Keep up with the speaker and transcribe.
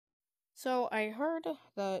So I heard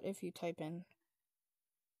that if you type in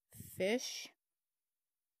fish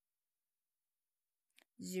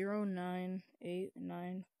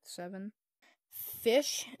 09897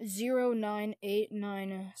 fish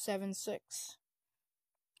 09896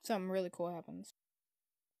 something really cool happens.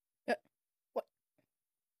 What?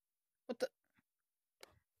 What the?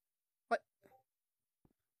 What?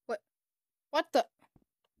 What? What the?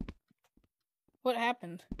 What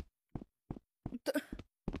happened? What the?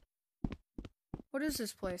 What is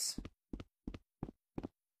this place?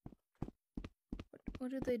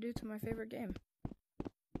 What did they do to my favorite game?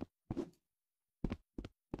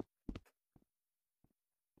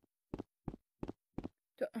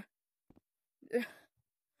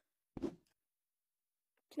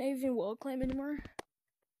 Can I even wall climb anymore?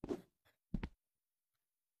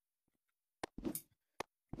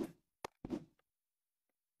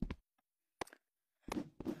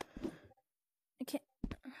 I can't.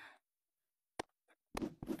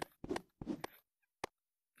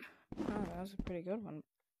 Oh, that was a pretty good one.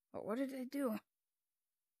 But what did they do?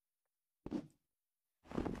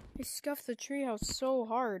 They scuffed the treehouse so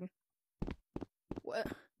hard. What?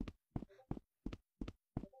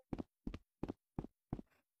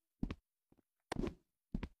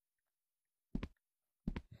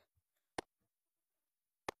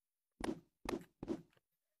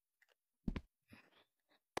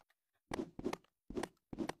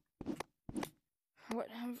 What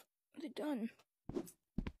have they done?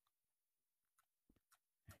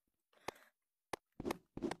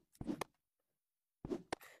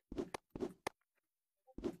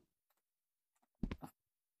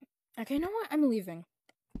 Okay, you know what? I'm leaving.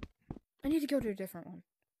 I need to go to a different one.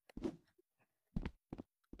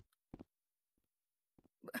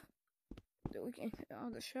 We can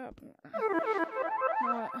the shop.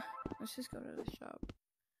 Let's just go to the shop.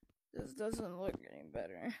 This doesn't look any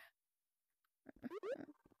better.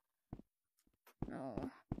 No.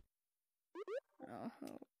 No,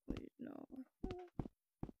 please, no.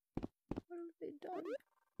 What have they done?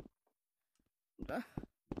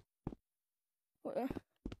 What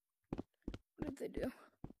did they do?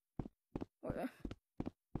 What?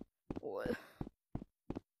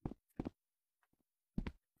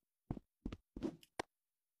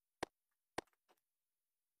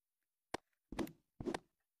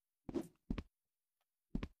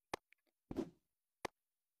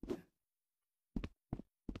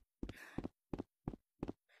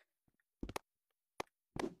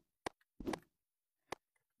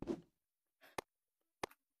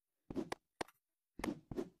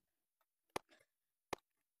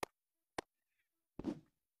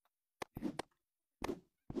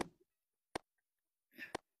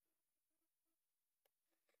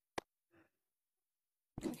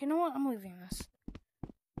 You know what? I'm leaving this.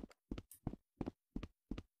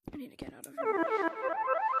 I need to get out of here.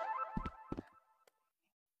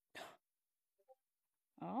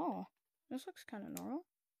 Oh, this looks kind of normal.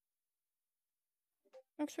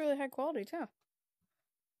 Looks really high quality, too.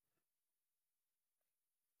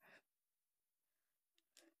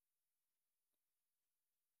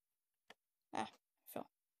 Ah, fell.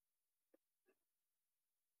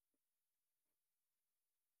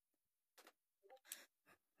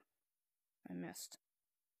 I missed.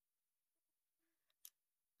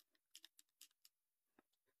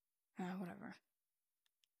 Whatever.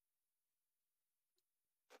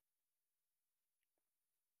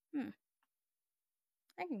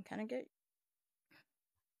 I can kind of get...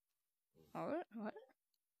 Oh, what?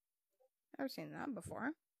 Never seen that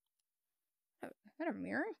before. Is that a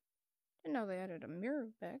mirror? Didn't know they added a mirror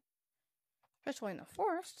back. Especially in the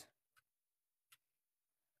forest.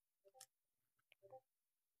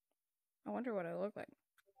 I wonder what I look like.